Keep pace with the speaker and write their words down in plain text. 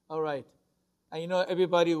All right. And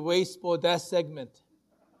everybody waits for that segment.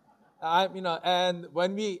 And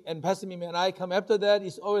when Pastor Mimi and I come after that,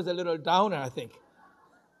 it's always a little downer, I think.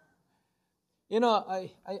 I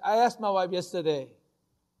asked my wife yesterday,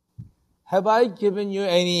 have I given you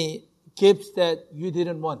any gifts that you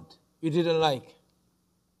didn't want, you didn't like?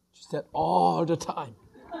 She said, all the time.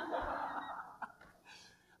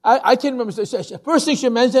 I can't remember. The first thing she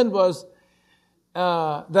mentioned was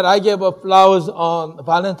that I gave her flowers on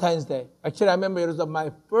Valentine's Day. Actually, I remember it was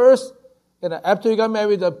my first, after we got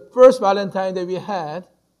married, the first Valentine's Day we had.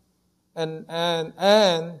 And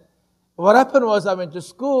what happened was I went to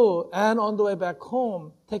school, and on the way back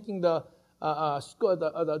home, taking the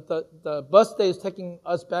bus days taking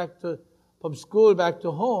us from school back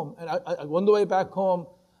to home. And on the way back home,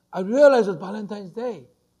 I realized it was Valentine's Day.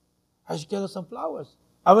 I should get her some flowers.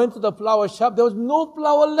 I went to the flower shop. There was no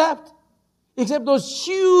flower left, except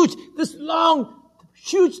this long,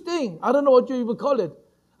 huge thing. I don't know what you even call it.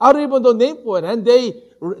 I don't even know the name for it. And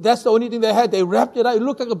that's the only thing they had. They wrapped it up. It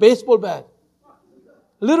looked like a baseball bat.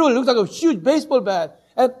 Literally looked like a huge baseball bat.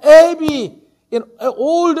 And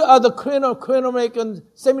all the other Korean American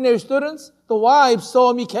seminary students, the wives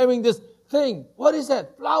saw me carrying this thing. What is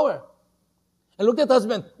that? Flower. And looked at the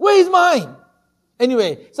husband. Where is mine?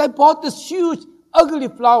 Anyway, so I bought this huge, ugly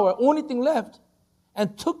flower, only thing left,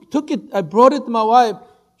 and took it. I brought it to my wife.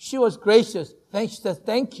 She was gracious. She said,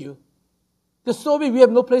 thank you. The so big, we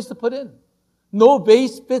have no place to put in. No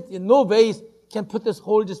vase can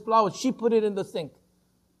hold this flower. She put it in the sink.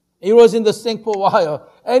 It was in the sink for a while.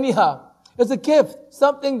 Anyhow, it's a gift.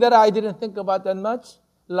 Something that I didn't think about that much.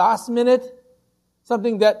 Last minute.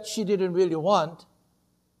 Something that she didn't really want.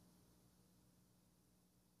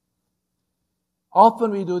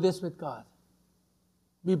 Often we do this with God.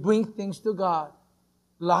 We bring things to God.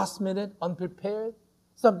 Last minute, unprepared.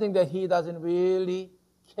 Something that He doesn't really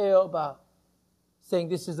care about. Saying,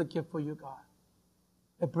 this is a gift for you, God.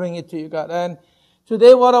 I bring it to you, God. And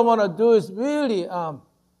today what I want to do is really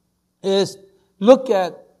is look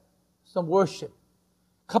at some worship.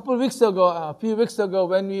 A few weeks ago,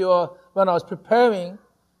 when I was preparing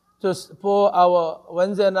for our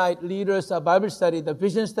Wednesday night leaders Bible study, the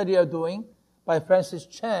vision study I'm doing by Francis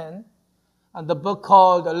Chan, and the book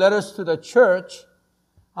called Letters to the Church,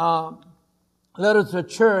 and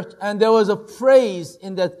there was a phrase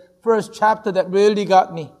in that first chapter that really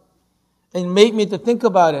got me and made me to think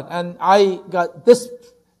about it. And I got this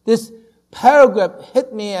paragraph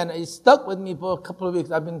hit me, and it stuck with me for a couple of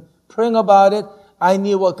weeks. I've been praying about it. I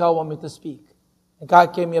knew what God wanted me to speak. And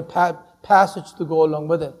God gave me a passage to go along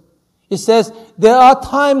with it. It says, there are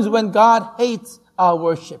times when God hates our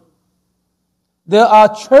worship. There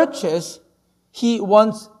are churches He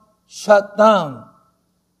wants shut down.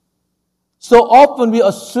 So often we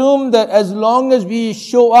assume that as long as we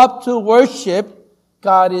show up to worship,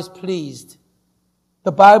 God is pleased.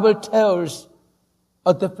 The Bible tells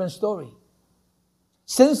a different story.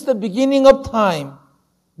 Since the beginning of time,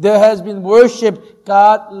 there has been worship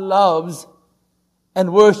God loves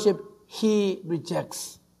and worship He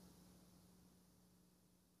rejects.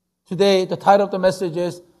 Today, the title of the message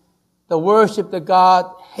is the worship that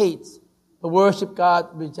God hates, the worship God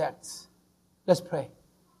rejects. Let's pray.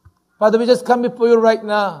 Father, we just come before you right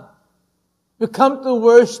now. We come to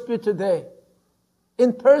worship you today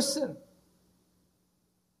in person.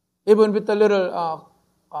 Even with a little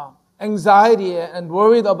anxiety and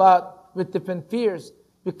worried about with different fears,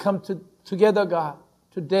 we come together, God.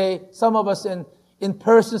 Today, some of us in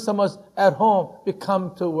person, some of us at home, we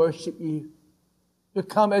come to worship you. We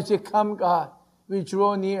come as you come, God. We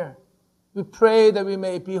draw near. We pray that we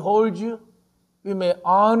may behold you. We may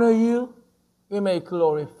honor you. We may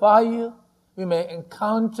glorify you. We may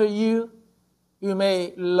encounter you. We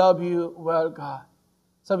may love you well, God.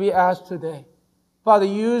 So we ask today, Father,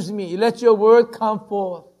 use me. Let your word come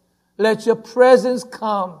forth. Let your presence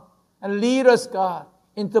come and lead us, God,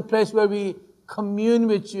 into a place where we commune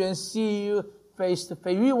with you and see you face to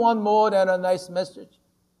face. We want more than a nice message.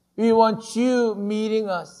 We want you meeting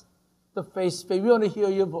us face to face. We want to hear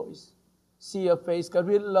your voice, see your face. God,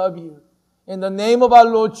 we love you. In the name of our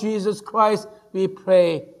Lord Jesus Christ, we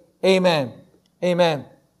pray. Amen. Amen.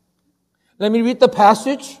 Let me read the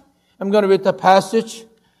passage. I'm going to read the passage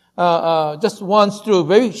just once through.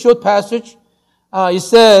 Very short passage. It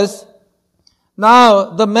says,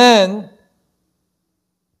 now the man,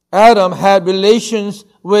 Adam, had relations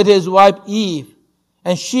with his wife Eve,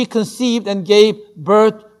 and she conceived and gave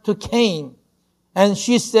birth to Cain. And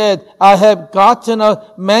she said, I have gotten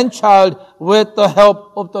a man-child with the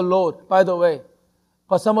help of the Lord. By the way,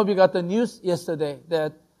 for some of you got the news yesterday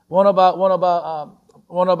that one of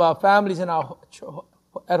our families in our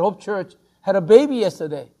at Hope Church had a baby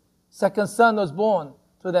yesterday. Second son was born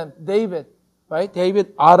to them, David, right?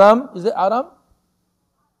 David Aram, is it Aram?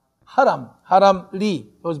 Haram Lee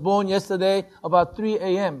was born yesterday about 3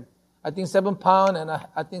 a.m. I think 7 pound and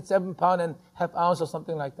I think 7 pound and half ounce or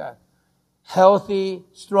something like that. Healthy,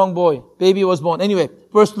 strong boy. Baby was born. Anyway,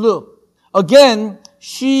 verse 2. Again,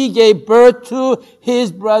 she gave birth to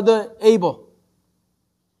his brother Abel.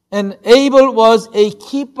 And Abel was a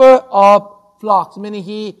keeper of flocks, meaning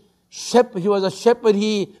he was a shepherd.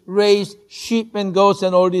 He raised sheep and goats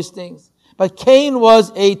and all these things. But Cain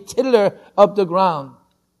was a tiller of the ground.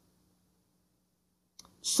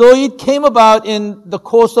 So it came about in the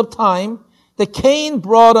course of time that Cain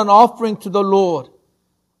brought an offering to the Lord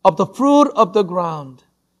of the fruit of the ground.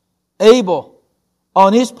 Abel,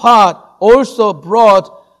 on his part, also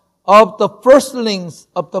brought of the firstlings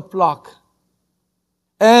of the flock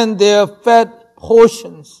and their fat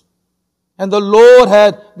portions. And the Lord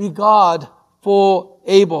had regard for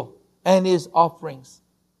Abel and his offerings.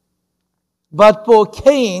 But for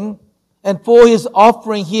Cain and for his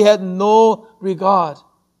offering, he had no regard.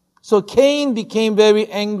 So Cain became very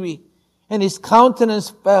angry, and his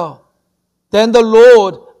countenance fell. Then the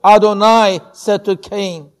Lord Adonai said to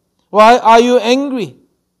Cain, "Why are you angry?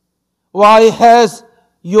 Why has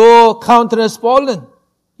your countenance fallen?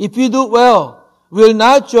 If you do well, will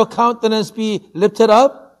not your countenance be lifted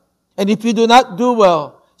up? And if you do not do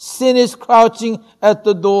well, sin is crouching at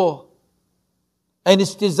the door, and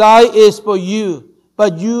its desire is for you,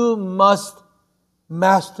 but you must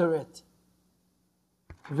master it."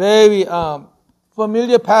 Very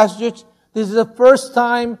familiar passage. This is the first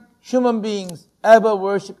time human beings ever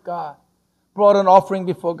worship God, brought an offering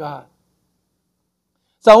before God.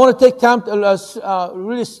 So I want to take time to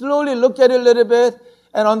really slowly look at it a little bit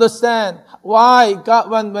and understand why God,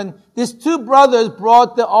 when these two brothers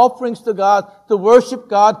brought the offerings to God to worship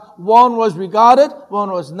God, one was regarded, one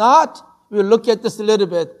was not. We'll look at this a little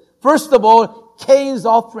bit. First of all, Cain's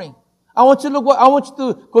offering. I want you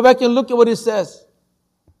to go back and look at what it says.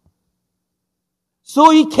 So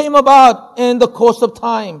it came about in the course of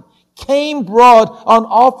time. Cain brought an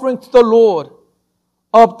offering to the Lord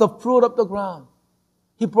of the fruit of the ground.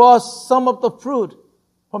 He brought some of the fruit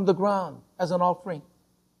from the ground as an offering.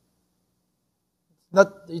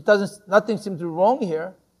 Nothing seems to be wrong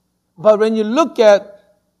here. But when you look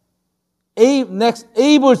at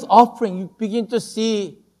Abel's offering, you begin to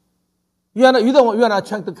see, you are not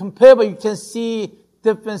trying to compare, but you can see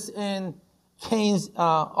difference in Cain's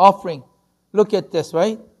offering. Look at this,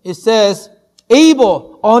 right? It says,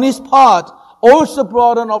 Abel, on his part, also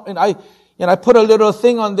brought an offering. I put a little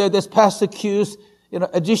thing on there, this Pastor Q's,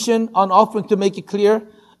 addition on offering to make it clear.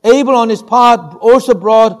 Abel, on his part, also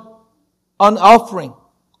brought an offering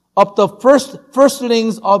of the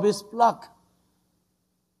firstlings of his flock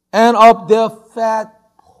and of their fat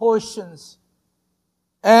portions.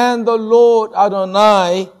 And the Lord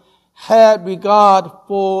Adonai had regard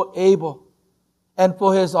for Abel and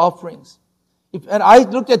for his offerings. And I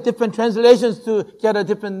looked at different translations to get a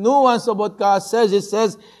different nuance of what God says. It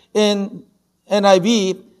says in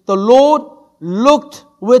NIV, the Lord looked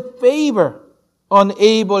with favor on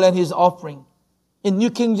Abel and his offering. In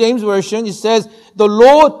New King James Version, it says, the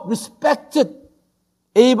Lord respected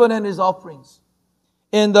Abel and his offerings.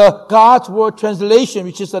 In the God's Word translation,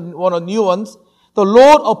 which is one of the new ones, the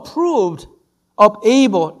Lord approved of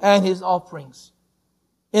Abel and his offerings.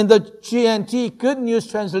 In the GNT, Good News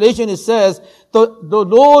Translation, it says, the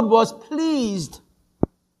Lord was pleased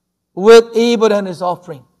with Abel and his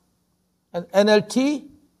offering. And NLT,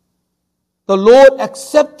 the Lord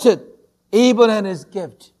accepted Abel and his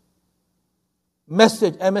gift.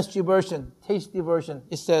 Message, MSG version, Tasty version,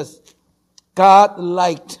 it says, God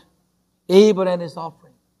liked Abel and his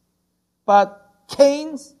offering. But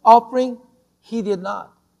Cain's offering, he did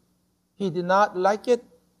not. He did not like it.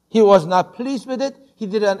 He was not pleased with it. He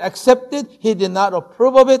didn't accept it. He did not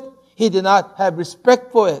approve of it. He did not have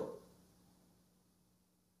respect for it.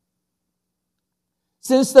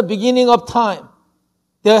 Since the beginning of time,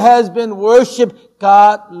 there has been worship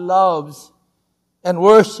God loves and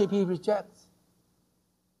worship He rejects.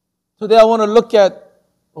 Today I want to look at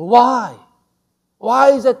why.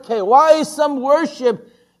 Why is it okay? Why is some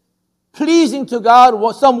worship pleasing to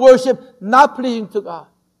God, some worship not pleasing to God?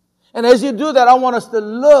 And as you do that, I want us to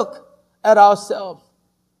look at ourselves.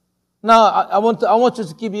 Now, I want you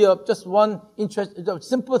to give you just one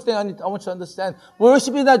simple thing I want you to understand.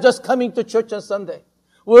 Worship is not just coming to church on Sunday.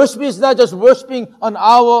 Worship is not just worshiping an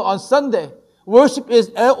hour on Sunday. Worship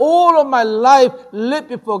is all of my life lived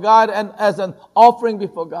before God and as an offering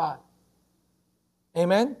before God.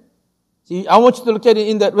 Amen? See, I want you to look at it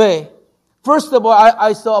in that way. First of all,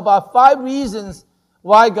 I saw about 5 reasons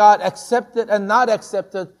why God accepted and not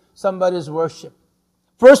accepted somebody's worship.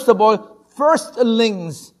 First of all,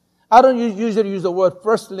 firstlings. I don't usually use the word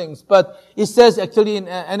firstlings, but it says actually in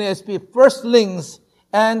NASB, firstlings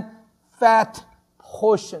and fat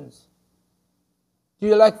portions. Do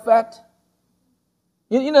you like fat?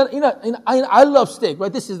 I love steak,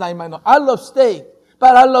 right? This is not in my note. I love steak,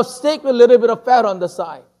 but I love steak with a little bit of fat on the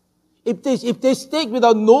side. If they steak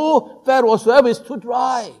without no fat whatsoever, it's too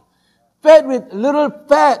dry. Fat with little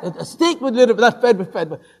fat, steak with little, not fat with fat,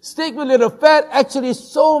 but steak with little fat actually is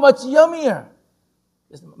so much yummier.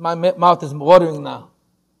 My mouth is watering now.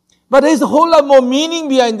 But there's a whole lot more meaning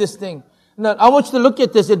behind this thing. Now, I want you to look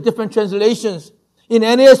at this in different translations. In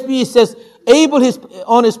NASB, it says, Abel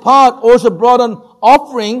on his part also brought an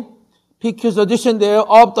offering, P.Q.'s addition there,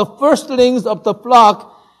 of the firstlings of the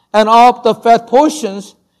flock and of the fat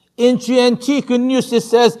portions. In GNT, Good News, it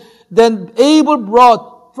says, then Abel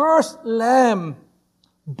brought first lamb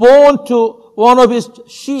born to one of his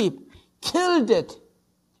sheep, killed it,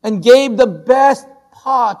 and gave the best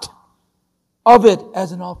part of it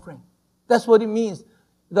as an offering. That's what it means,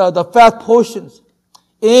 the fat portions.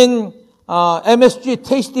 In MSG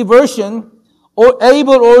Tasty Version,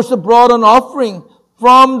 Abel also brought an offering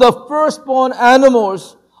from the firstborn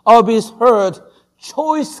animals of his herd,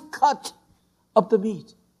 choice cut of the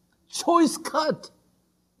meat. Choice cut.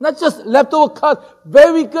 Not just leftover cut,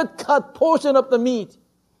 very good cut portion of the meat.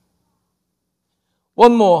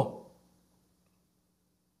 One more.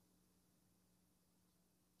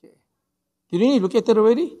 Did you look at that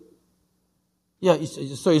already? Yeah,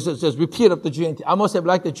 so it says repeat of the GNT. I must have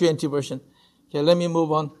liked the GNT version. Okay, let me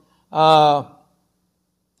move on.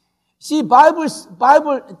 See,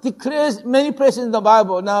 Bible declares many places in the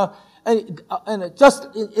Bible. Now, and just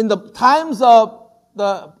in the times of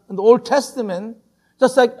in the Old Testament,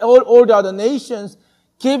 just like all the other nations,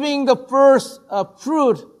 giving the first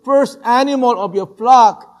fruit, first animal of your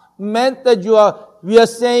flock meant that we are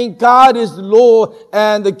saying God is Lord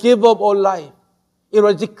and the giver of all life. It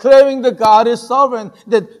was declaring that God is sovereign,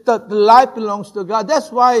 that the life belongs to God.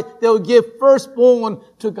 That's why they would give firstborn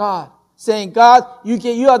to God, saying, God,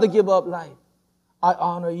 you are the giver of life. I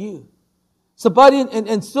honor you. So,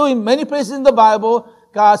 so in many places in the Bible,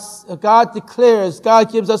 God declares,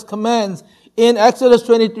 God gives us commands. In Exodus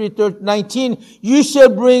 23:19, you shall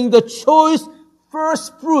bring the choice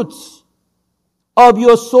first fruits of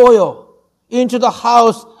your soil into the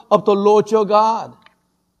house of the Lord your God.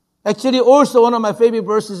 Actually, also one of my favorite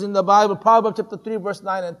verses in the Bible, Proverbs chapter 3, verse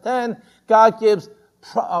 9 and 10, God gives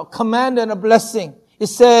a command and a blessing. It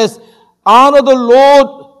says, honor the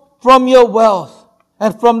Lord from your wealth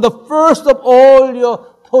and from the first of all your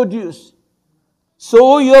produce.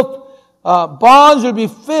 So your barns will be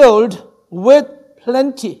filled with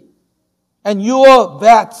plenty, and your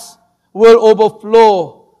vats will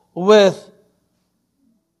overflow with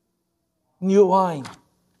new wine.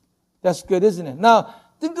 That's good, isn't it? Now,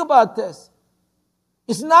 think about this.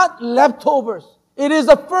 It's not leftovers. It is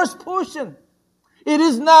the first portion. It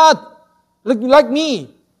is not like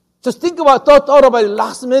me. Just thought about it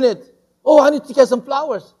last minute. Oh, I need to get some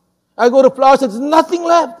flowers. I go to flowers, there's nothing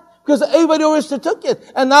left because everybody always took it.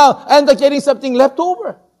 And now I end up getting something left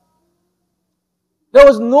over. There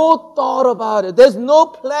was no thought about it. There's no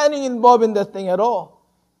planning involved in that thing at all.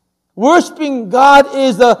 Worshipping God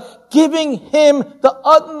is giving Him the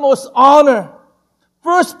utmost honor.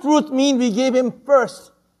 First fruit means we give Him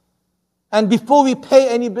first. And before we pay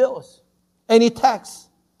any bills, any tax.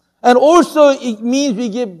 And also it means we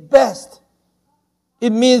give best.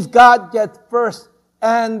 It means God gets first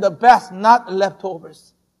and the best, not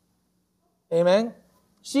leftovers. Amen?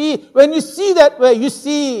 See, when you see that way,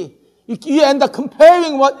 you end up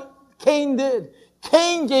comparing what Cain did.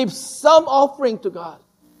 Cain gave some offering to God.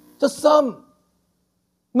 Just some.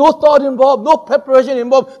 No thought involved, no preparation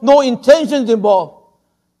involved, no intentions involved.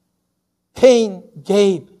 Cain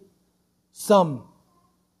gave some.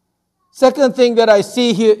 Second thing that I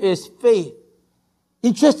see here is faith.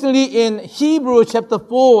 Interestingly, in Hebrews chapter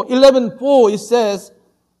 11:4, it says,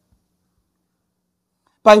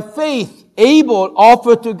 by faith, Abel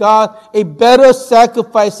offered to God a better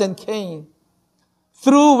sacrifice than Cain,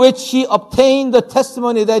 through which he obtained the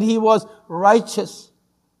testimony that he was righteous,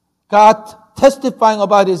 God testifying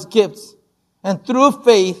about his gifts. And through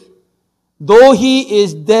faith, though he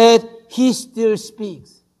is dead, he still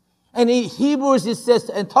speaks. And in Hebrews it says,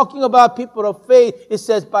 and talking about people of faith, it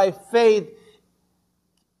says, by faith,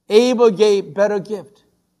 Abel gave better gift.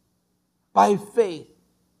 By faith.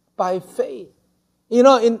 By faith. You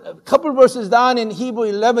know, in a couple verses down in Hebrew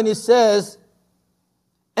 11, it says,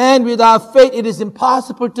 And without faith, it is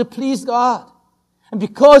impossible to please God. And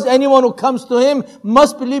because anyone who comes to Him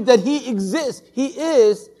must believe that He exists, He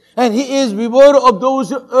is, and He is rewarder of those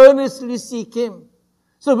who earnestly seek Him.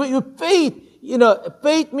 So with faith,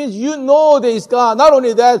 faith means you know there is God. Not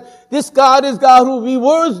only that, this God is God who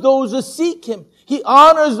rewards those who seek Him. He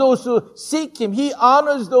honors those who seek Him. He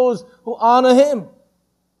honors those who honor Him.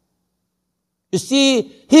 You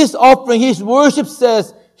see, His offering, His worship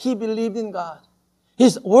says He believed in God.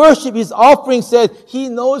 His worship, His offering said He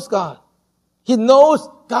knows God. He knows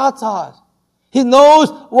God's heart. He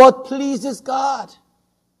knows what pleases God.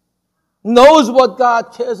 Knows what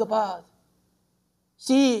God cares about.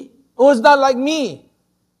 See, it was not like me,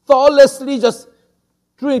 thoughtlessly just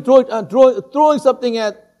throwing something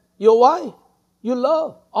at your wife you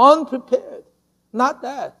love, unprepared. Not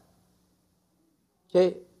that.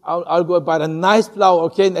 Okay, I'll go buy a nice flower,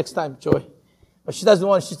 okay, next time, Joy. But she doesn't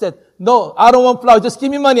want, she said, no, I don't want flower, just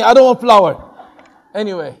give me money, I don't want flower.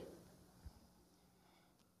 Anyway.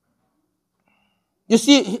 You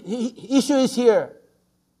see, issue is here.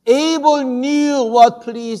 Abel knew what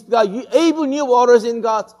pleased God. Abel knew what was in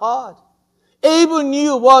God's heart. Abel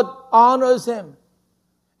knew what honors Him.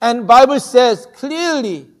 And Bible says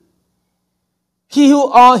clearly,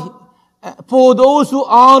 for those who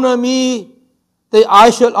honor me,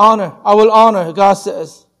 I will honor, God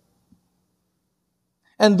says.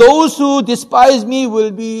 And those who despise me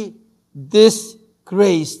will be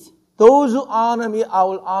disgraced. Those who honor me, I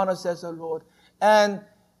will honor, says the Lord. And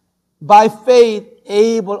by faith,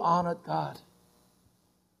 Abel honored God.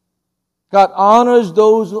 God honors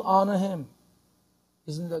those who honor Him.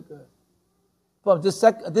 Isn't that good?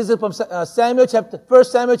 This is from 1 Samuel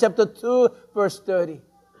chapter 2, verse 30.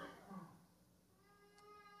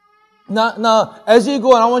 Now, as you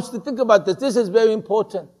go on, I want you to think about this. This is very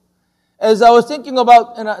important. As I was thinking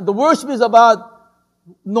about, the worship is about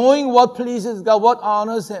knowing what pleases God, what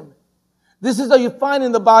honors Him. This is how you find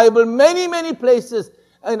in the Bible many, many places.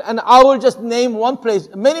 And I will just name one place.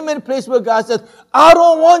 Many, many places where God says, I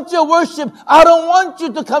don't want your worship. I don't want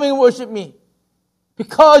you to come and worship me.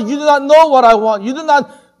 Because you do not know what I want. You do not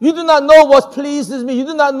know what pleases me. You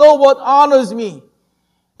do not know what honors me.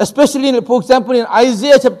 Especially, for example, in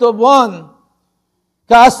Isaiah chapter 1,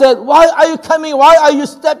 God said, why are you coming? Why are you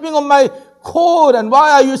stepping on my cord? And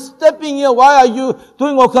why are you stepping here? Why are you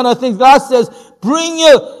doing all kind of things? God says, bring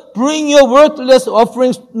your worthless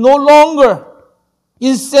offerings no longer.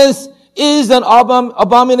 Incense is an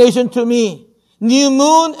abomination to me. New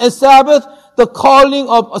moon and Sabbath, the calling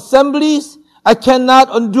of assemblies. I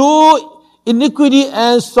cannot endure iniquity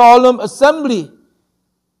and solemn assembly.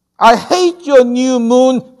 I hate your new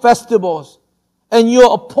moon festivals and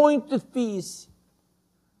your appointed feasts.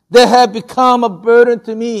 They have become a burden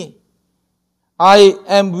to me. I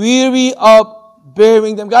am weary of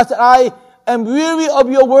bearing them. God said, I am weary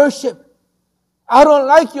of your worship. I don't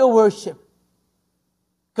like your worship.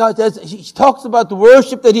 God says, He talks about the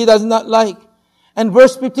worship that He does not like. And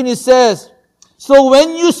verse 15 it says, so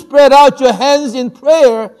when you spread out your hands in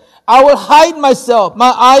prayer, I will hide my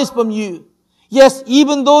eyes from you. Yes,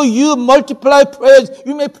 even though you multiply prayers,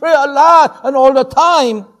 you may pray a lot and all the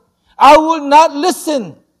time, I will not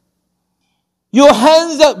listen.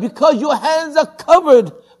 Because your hands are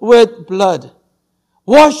covered with blood.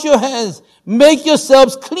 Wash your hands. Make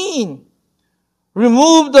yourselves clean.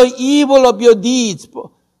 Remove the evil of your deeds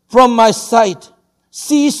from my sight.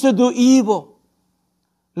 Cease to do evil.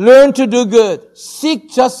 Learn to do good. Seek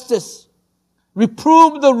justice.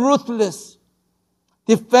 Reprove the ruthless.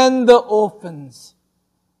 Defend the orphans.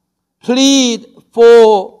 Plead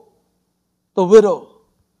for the widow.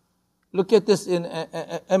 Look at this in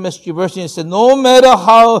MSG version. It says, no matter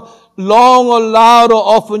how long or loud or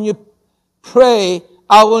often you pray,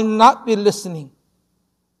 I will not be listening.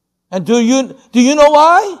 And do you know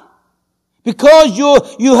why? Because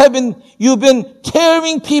you've been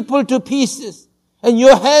tearing people to pieces and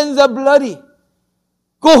your hands are bloody.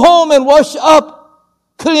 Go home and wash up.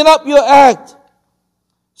 Clean up your act.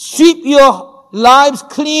 Sweep your lives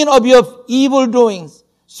clean of your evil doings.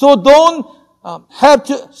 So I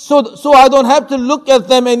don't have to look at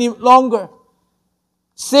them any longer.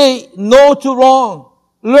 Say no to wrong.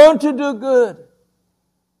 Learn to do good.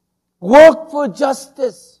 Work for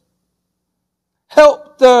justice.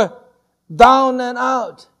 Help the down and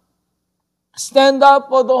out. Stand up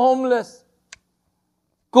for the homeless.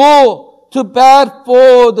 Go to bat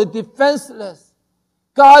for the defenseless.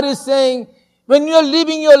 God is saying, when you're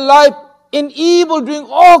living your life in evil, doing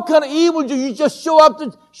all kind of evil, you just show up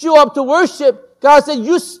to worship. God said,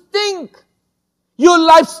 you stink. Your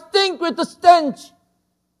life stink with the stench.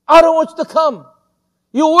 I don't want you to come.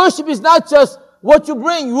 Your worship is not just what you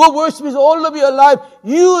bring. Your worship is all of your life.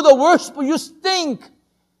 You, the worshiper, you stink.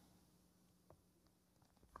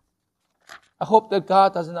 I hope that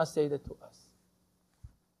God does not say that to us.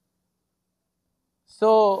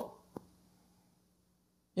 So,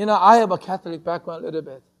 I have a Catholic background a little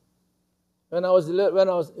bit. When I was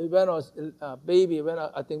a baby, when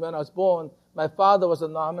I was born, my father was a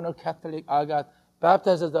nominal Catholic. I got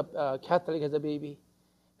baptized as a Catholic as a baby.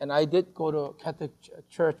 And I did go to Catholic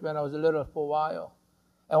church when I was little for a while.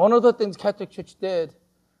 And one of the things Catholic church did,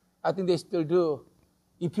 I think they still do,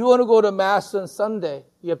 if you want to go to Mass on Sunday,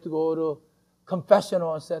 you have to go to confessional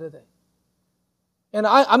on Saturday. And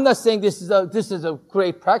I'm not saying this is a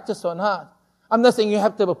great practice or not. I'm not saying you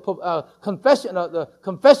have to have a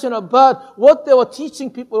confessional, but what they were teaching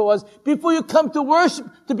people was, before you come to worship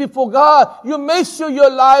before God, you make sure your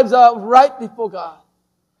lives are right before God.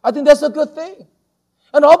 I think that's a good thing.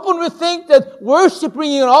 And often we think that worship,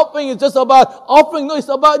 bringing an offering, is just about offering. No, it's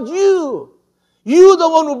about you. You, the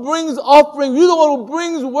one who brings offering, you, the one who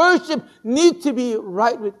brings worship, need to be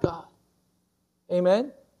right with God.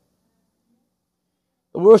 Amen?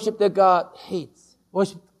 The worship that God hates,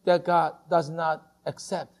 worship that God does not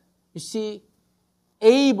accept. You see,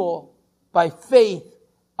 Abel, by faith,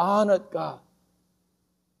 honored God.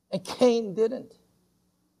 And Cain didn't.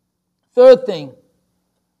 Third thing,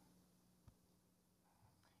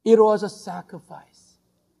 it was a sacrifice.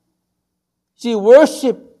 See,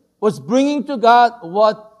 worship was bringing to God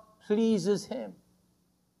what pleases Him.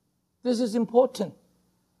 This is important.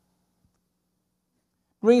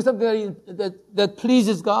 Bring something that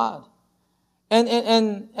pleases God.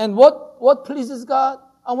 And what pleases God?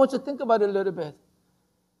 I want you to think about it a little bit.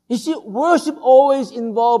 You see, worship always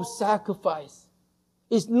involves sacrifice.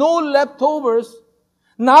 It's no leftovers,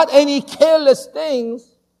 not any careless things.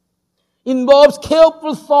 Involves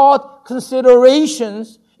careful thought,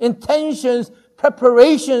 considerations, intentions,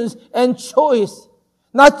 preparations, and choice.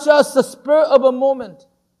 Not just the spur of a moment.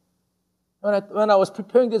 When I was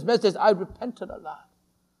preparing this message, I repented a lot.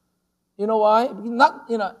 You know why?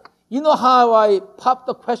 You know how I popped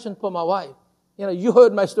the question for my wife. You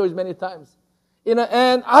heard my stories many times. And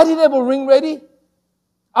I didn't have a ring ready.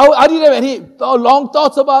 I didn't have any long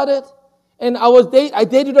thoughts about it. And I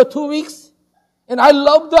dated her 2 weeks. And I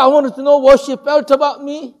loved her. I wanted to know what she felt about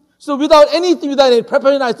me. So without any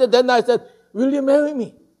preparation, I said, will you marry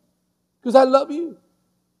me? Because I love you.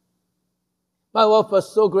 My wife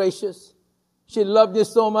was so gracious. She loved me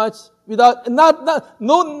so much. Without,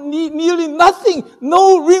 nearly nothing.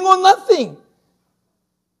 No ring or nothing.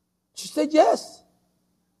 She said yes.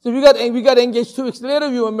 So we got engaged 2 weeks later.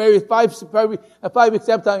 We were married 5 weeks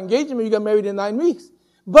after our engagement. We got married in 9 weeks.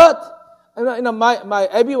 But, my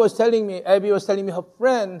Abby was telling me her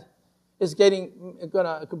friend is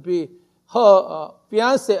could be her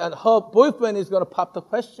fiance, and her boyfriend is going to pop the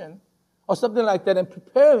question or something like that, and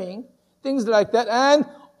preparing things like that, and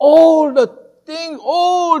all the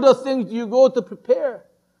things you go to prepare.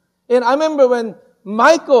 And I remember when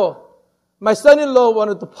Michael, my son-in-law,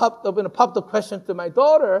 wanted to pop the question to my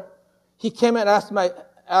daughter, he came and asked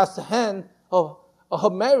the hand of her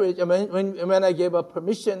marriage, and when I gave her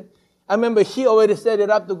permission, I remember he already set it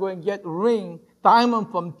up to go and get ring, diamond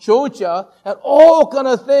from Georgia, and all kind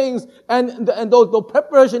of things, and the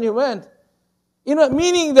preparation he went.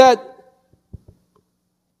 Meaning that,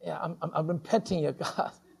 I'm repenting here,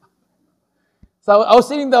 God. So I was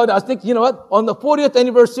sitting down, I was thinking, you know what, on the 40th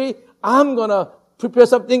anniversary, I'm gonna prepare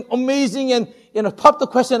something amazing and, pop the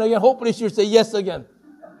question again, hopefully she'll say yes again.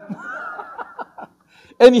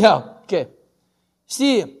 Anyhow, okay.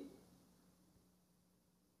 See,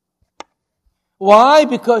 why?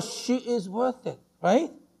 Because she is worth it,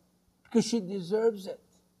 right? Because she deserves it.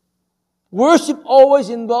 Worship always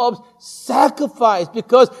involves sacrifice,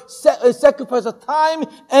 because sacrifice of time,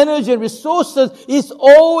 energy, and resources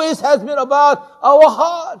always has been about our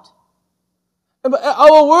heart. And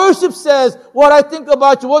our worship says, what I think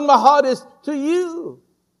about you, what my heart is to you.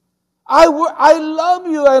 I love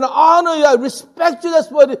you, and honor you, I respect you. That's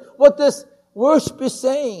what this worship is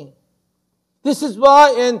saying. This is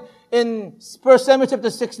why in 1 Samuel chapter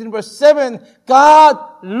 16, verse 7,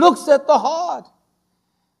 God looks at the heart.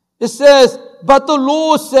 It says, but the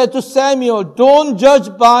Lord said to Samuel, don't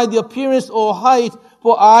judge by the appearance or height,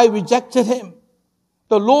 for I rejected him.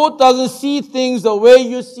 The Lord doesn't see things the way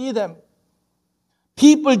you see them.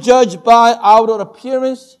 People judge by outer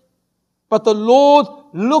appearance, but the Lord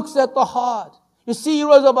looks at the heart. You see, it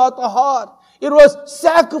was about the heart. It was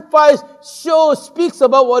sacrifice, speaks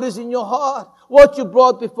about what is in your heart, what you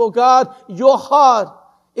brought before God, your heart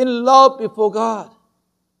in love before God.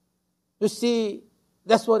 You see,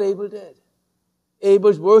 that's what Abel did.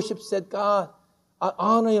 Abel's worship said, God, I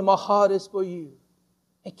honor you. My heart is for you.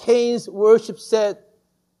 And Cain's worship said,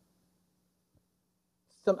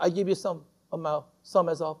 I give you some amount, some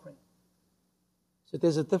as offering. So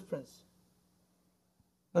there's a difference.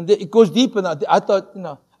 And it goes deeper now. I thought,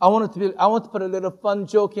 I want to put a little fun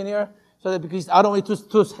joke in here, so that because I don't want it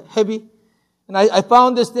too heavy. And I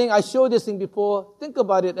found this thing. I showed this thing before. Think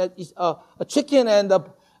about it. A chicken and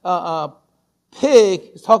a pig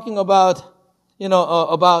is talking about,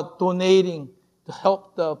 about donating to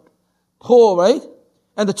help the poor, right?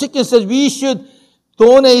 And the chicken says we should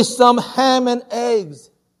donate some ham and eggs.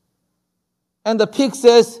 And the pig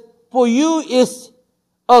says, for you it's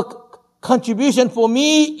a contribution. For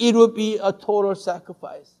me, it would be a total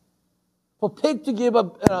sacrifice. For pig to give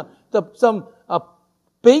up some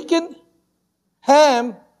bacon,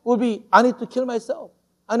 ham would be, I need to kill myself.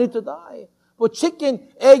 I need to die. For chicken,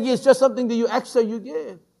 egg is just something that you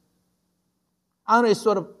give. I don't know, it's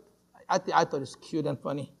sort of, I thought it's cute and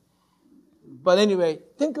funny. But anyway,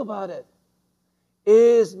 think about it.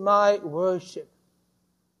 Is my worship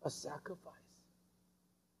a sacrifice?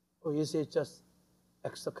 Or is it just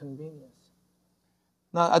extra convenience?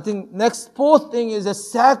 Now, I think fourth thing is a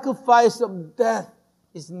sacrifice of death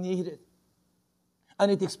is needed. I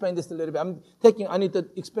need to explain this a little bit. I need to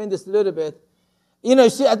explain this a little bit.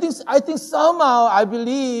 See, I think somehow,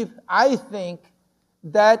 I think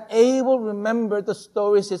that Abel remembered the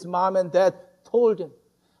stories his mom and dad told him.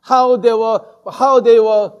 How they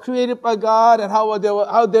were created by God, and how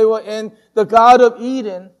they were in the Garden of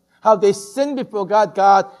Eden. How they sinned before God.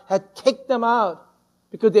 God had kicked them out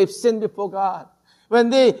because they've sinned before God. When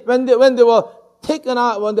they were taken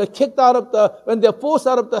out, when they're forced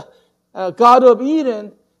out of the Garden of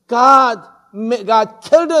Eden, God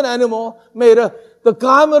killed an animal, made the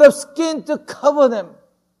garment of skin to cover them.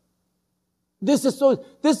 This is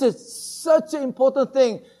such an important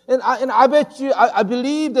thing. And I bet you, I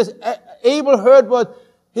believe that Abel heard what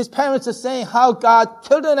his parents are saying, how God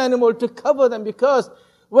killed an animal to cover them, because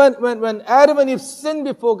when Adam and Eve sinned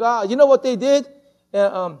before God, you know what they did?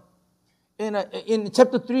 In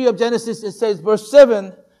chapter 3 of Genesis, it says, verse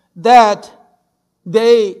 7, that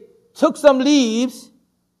they took some leaves,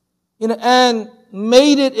 and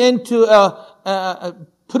made it into,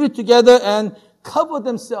 put it together and covered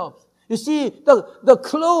themselves. You see, the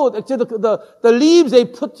clothes, actually the leaves they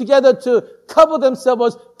put together to cover themselves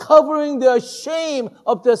was covering their shame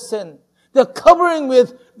of their sin. They're covering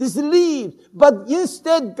with these leaves. But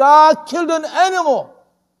instead, God killed an animal.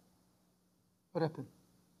 What happened?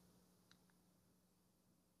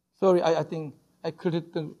 Sorry, I think I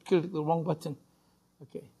clicked the wrong button.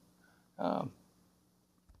 Okay.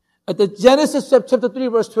 At the Genesis chapter 3,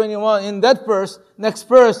 verse 21, in that verse, next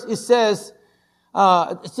verse, it says,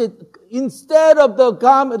 instead of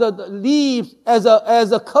the leaves as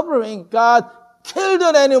a covering, God killed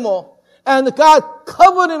an animal. And God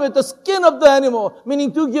covered him with the skin of the animal,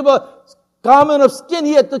 meaning to give a garment of skin,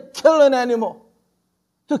 he had to kill an animal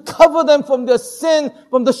to cover them from their sin,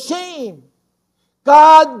 from the shame.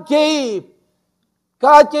 God gave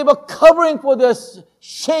a covering for their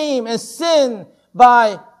shame and sin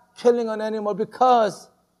by killing an animal, because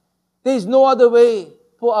there is no other way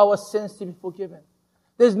for our sins to be forgiven.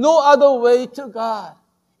 There's no other way to God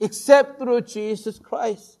except through Jesus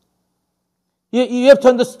Christ. You have to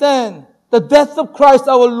understand, the death of Christ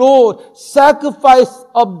our Lord, sacrifice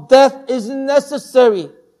of death is necessary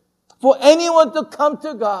for anyone to come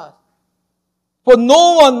to God. For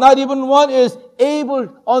no one, not even one, is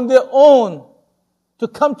able on their own to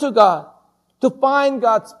come to God, to find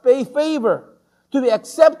God's favor, to be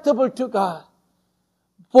acceptable to God.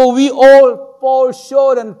 For we all fall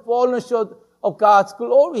short and fallen short of God's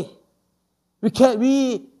glory.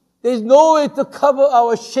 There's no way to cover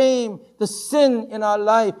our shame, the sin in our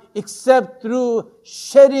life, except through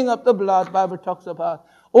shedding of the blood, the Bible talks about.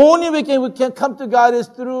 Only we can come to God is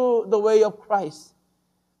through the way of Christ,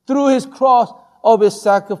 through His cross of His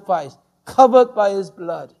sacrifice, covered by His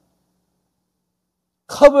blood,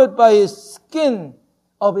 covered by His skin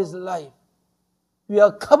of His life. We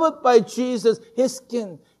are covered by Jesus, His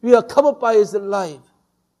skin. We are covered by His life,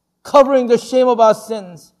 covering the shame of our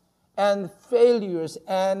sins and failures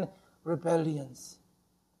and rebellions.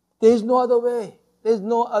 There is no other way. There is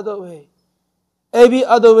no other way. Every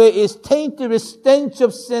other way is tainted with stench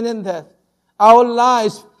of sin and death. Our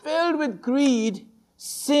lives filled with greed,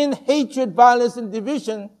 sin, hatred, violence, and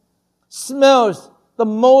division smells the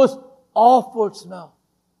most awful smell.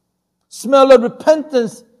 Smell of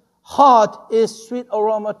repentance, heart is sweet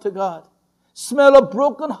aroma to God. Smell of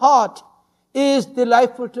broken heart is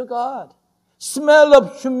delightful to God. Smell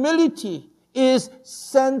of humility is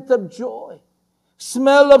scent of joy.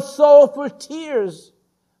 Smell of sorrowful tears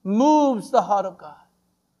moves the heart of God.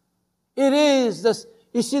 It is this,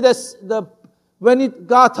 you see this,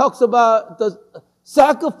 God talks about the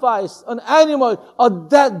sacrifice, an animal, a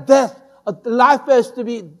death, a life has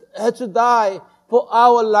to die for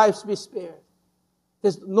our lives to be spared.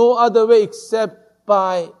 There's no other way except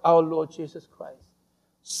by our Lord Jesus Christ.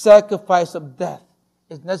 Sacrifice of death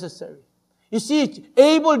is necessary. You see,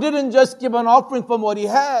 Abel didn't just give an offering from what he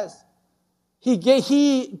has. He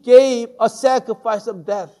gave a sacrifice of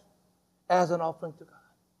death as an offering to God.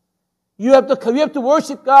 You have to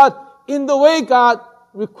worship God in the way God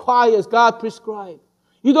requires, God prescribed.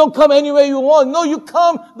 You don't come any way you want. No, you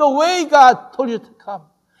come the way God told you to come.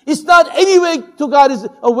 It's not any way to God is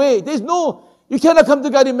a way. You cannot come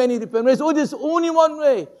to God in many different ways. Oh, there's only one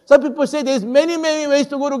way. Some people say there's many, many ways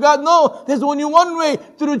to go to God. No, there's only one way,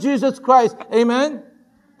 through Jesus Christ. Amen?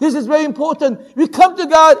 This is very important. We come to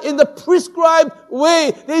God in the prescribed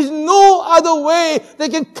way. There is no other way that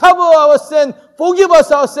can cover our sin, forgive us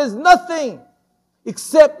our sins. Nothing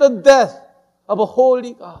except the death of a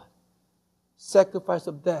holy God. Sacrifice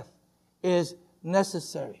of death is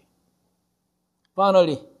necessary.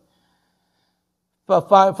 Finally,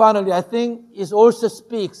 I think it also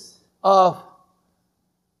speaks of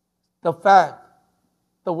the fact,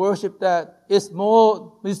 the worship that is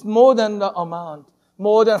more than the amount,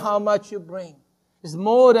 more than how much you bring. It's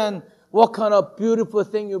more than what kind of beautiful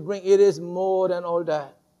thing you bring. It is more than all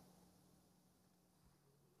that.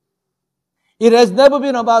 It has never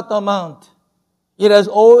been about the amount. It has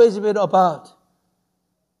always been about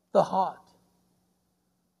the heart.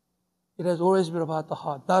 It has always been about the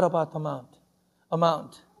heart, not about the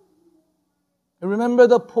amount. Remember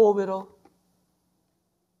the poor widow?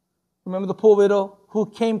 Remember the poor widow who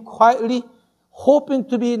came quietly, hoping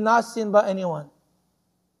to be not seen by anyone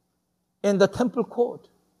in the temple court.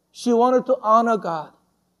 She wanted to honor God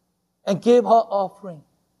and gave her offering.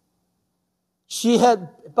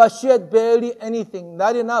 But she had barely anything,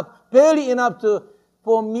 not enough, barely enough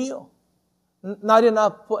for a meal, not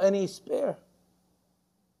enough for any spare.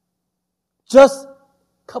 Just a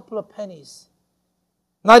couple of pennies.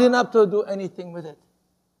 Not enough to do anything with it.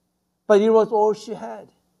 But it was all she had.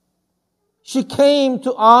 She came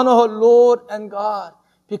to honor her Lord and God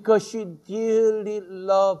because she dearly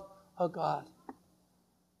loved her God.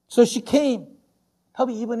 So she came,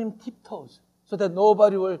 probably even in tiptoes, so that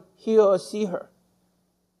nobody will hear or see her.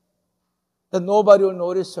 That nobody will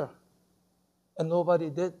notice her. And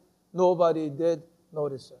nobody did. Nobody did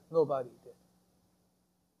notice her. Nobody did.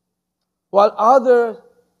 While others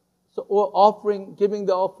were giving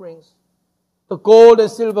the offerings, the gold and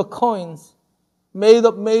silver coins made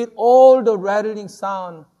all the rattling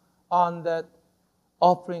sound on that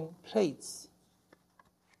offering plates.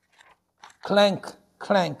 Clank,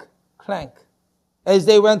 clank, clank. As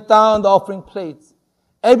they went down the offering plates,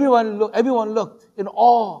 everyone looked in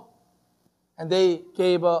awe, and they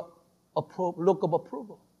gave a look of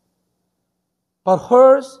approval. But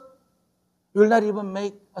hers will not even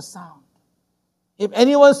make a sound. If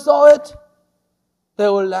anyone saw it, they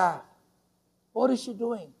will laugh. What is she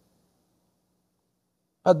doing?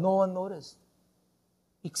 But no one noticed,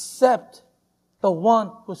 except the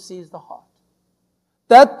one who sees the heart.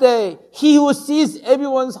 That day, he who sees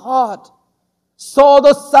everyone's heart saw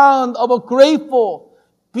the sound of a grateful,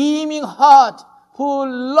 beaming heart who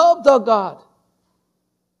loved her God.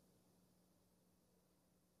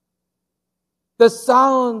 The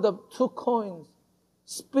sound of 2 coins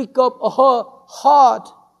speak up her heart.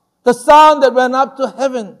 The sound that went up to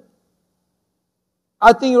heaven.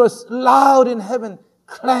 I think it was loud in heaven.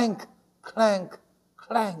 Clank, clank,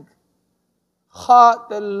 clank. Heart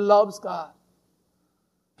that loves God.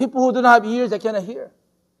 People who do not have ears, they cannot hear.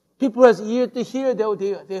 People who have ears to hear,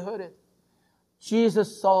 they heard it.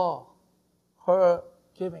 Jesus saw her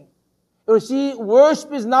giving. You see,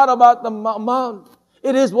 worship is not about the amount.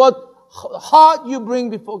 It is what heart you bring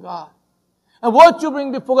before God. And what you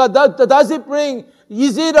bring before God, does it bring,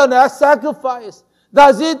 is it a sacrifice?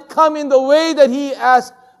 Does it come in the way that He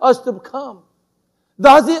asked us to come?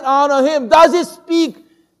 Does it honor Him? Does it speak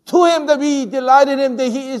to Him that we delight in Him, that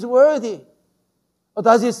He is worthy? Or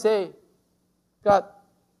does it say, God,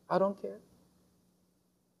 I don't care?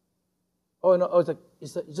 Oh, no,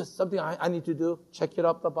 it's just something I need to do. Check it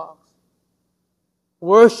off the box.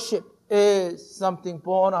 Worship is something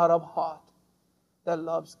born out of heart that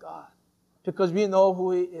loves God. Because we know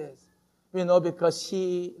who He is. We know because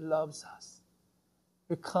He loves us.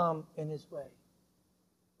 We come in His way.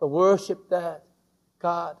 The worship that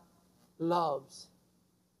God loves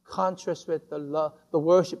contrasts with the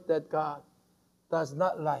worship that God does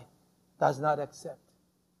not like, does not accept.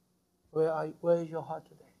 Where is your heart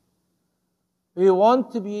today? We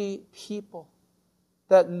want to be people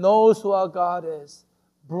that knows who our God is.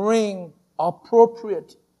 Bring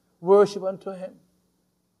appropriate worship unto Him.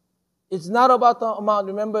 It's not about the amount.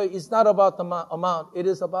 Remember, it's not about the amount. It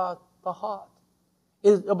is about the heart.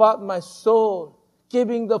 It's about my soul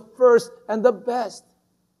giving the first and the best.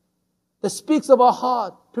 That speaks of a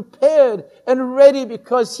heart prepared and ready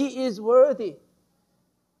because He is worthy.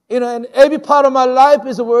 And every part of my life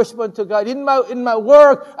is a worship unto God. In my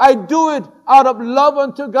work, I do it out of love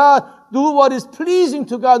unto God. Do what is pleasing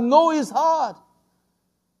to God. Know His heart.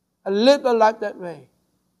 I live a life that way.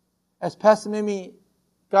 As Pastor Mimi,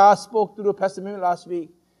 God spoke through Pastor Mimi last week.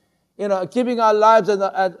 Giving our lives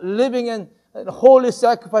and living in holy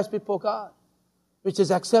sacrifice before God, which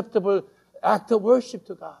is acceptable act of worship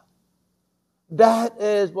to God. That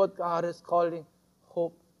is what God is calling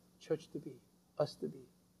Hope Church to be, us to be.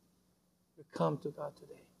 We come to God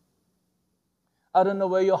today. I don't know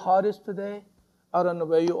where your heart is today. I don't know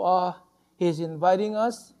where you are. He's inviting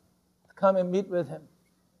us to come and meet with Him.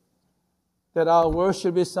 That our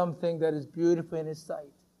worship is something that is beautiful in His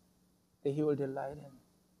sight, that He will delight in.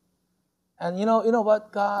 And you know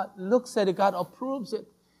what? God looks at it. God approves it.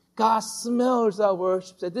 God smells our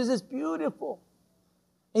worship. Says, this is beautiful.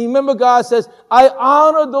 And remember, God says, I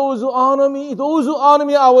honor those who honor me. Those who honor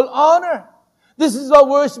me, I will honor. This is why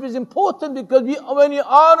worship is important, because when you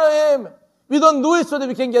honor Him, we don't do it so that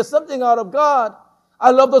we can get something out of God. I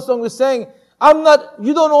love the song we sang.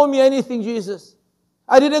 You don't owe me anything, Jesus.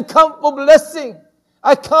 I didn't come for blessing.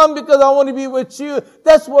 I come because I want to be with you.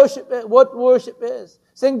 That's worship, what worship is.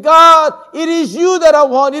 Saying, God, it is you that I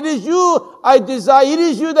want. It is you I desire. It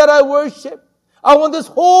is you that I worship. I want this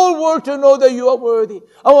whole world to know that you are worthy.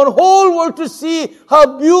 I want the whole world to see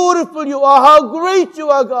how beautiful you are, how great you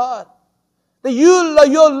are, God. That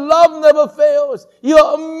your love never fails. You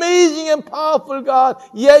are amazing and powerful, God.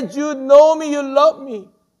 Yet you know me, you love me.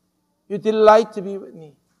 You delight to be with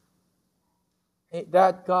me.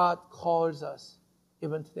 That God calls us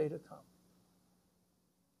even today to come.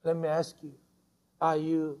 Let me ask you, are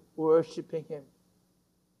you worshiping Him?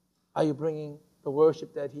 Are you bringing the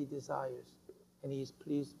worship that He desires and He is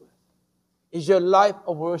pleased with? Is your life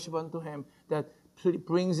a worship unto Him that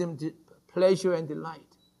brings Him pleasure and delight?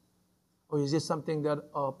 Or is this something that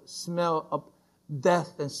smell of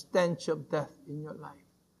death and stench of death in your life?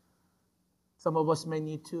 Some of us maybe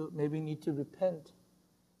need to repent.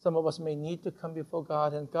 Some of us may need to come before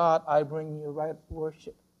God and God, I bring you right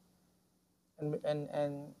worship. And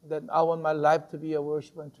that I want my life to be a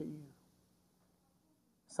worship unto you.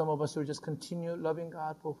 Some of us will just continue loving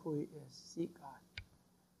God for who He is. Seek God.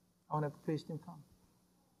 I want to praise Him. Come.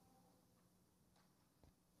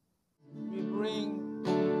 We bring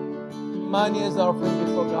money as our offering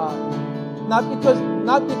before God. Not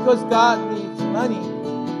because God needs money.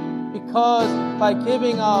 Because by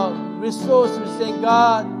giving our resources, we're saying,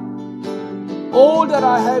 God, all that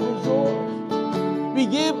I have is yours. We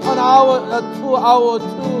give an hour, 2 hours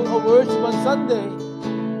to a worship on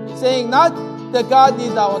Sunday, saying not that God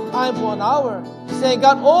needs our time for an hour, saying,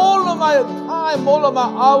 God, all of my time, all of my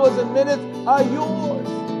hours and minutes are yours.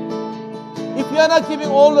 If you are not giving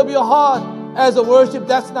all of your heart as a worship,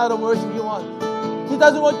 that's not a worship you want. He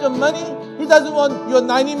doesn't want your money. He doesn't want your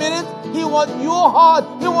 90 minutes. He wants your heart.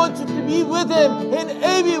 He wants you to be with Him in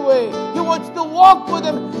every way. He wants you to walk with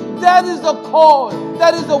Him. That is the call.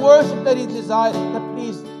 That is the worship that He desires, that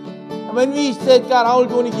pleases. And when we said, God, I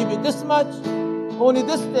will only give you this much, only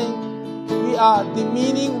this thing, we are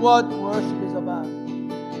demeaning what worship is about.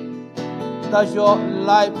 Does your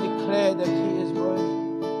life declare that He is worthy?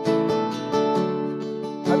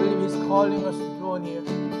 I believe He's calling us to draw near.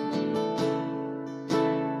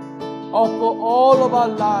 Offer all of our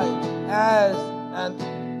lives as an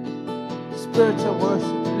spiritual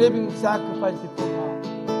worship, living sacrifice before God.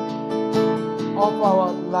 Offer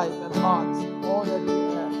our life and hearts, all that we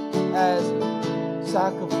have, as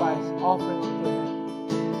sacrifice, offering to Him.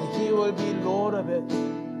 And He will be Lord of it.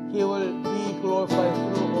 He will be glorified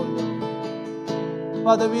through all of it.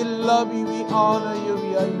 Father, we love you, we honor you,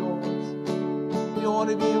 we are yours. We want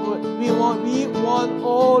to be, we want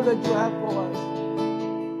all that you have for us.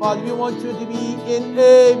 Father, we want you to be in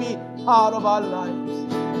every part of our lives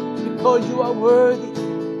because you are worthy.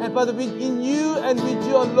 And Father, in you and with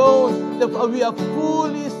you alone, we are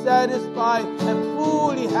fully satisfied and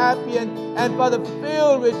fully happy and Father,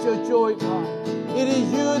 filled with your joy, God. It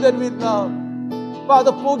is you that we love.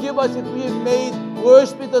 Father, forgive us if we have made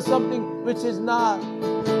worship into something which is not.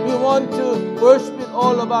 We want to worship it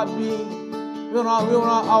all about being. We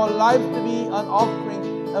want our life to be an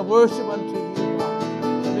offering and worship unto you, God.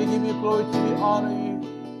 We give you glory, we honor you.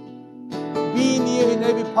 Be near in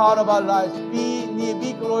every part of our lives. Be near,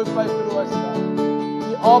 be glorified through us, God.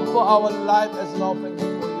 We offer our life as an offering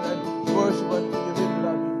before you and worship unto you. We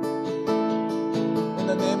love you. In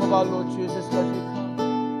the name of our Lord Jesus Christ, we come.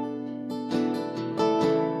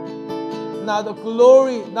 Now the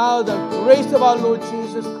glory, now the grace of our Lord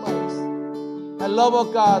Jesus Christ, and love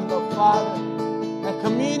of God the Father, and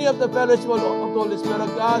communion of the fellowship of the Holy Spirit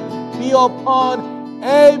of God be upon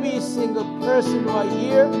every single person who are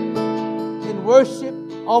here in worship,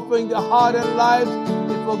 offering their heart and lives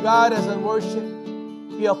before God as in worship.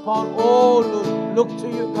 Be upon all who look to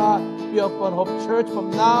you, God. Be upon Hope Church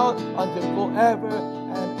from now until forever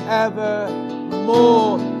and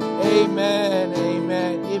evermore. Amen.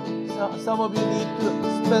 Amen. If some of you need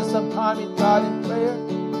to spend some time in God in prayer,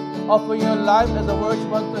 offer your life as a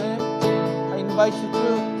worship unto Him, I invite you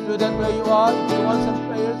to do that where you are. If you want some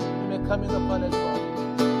prayers, you may come in the front as well.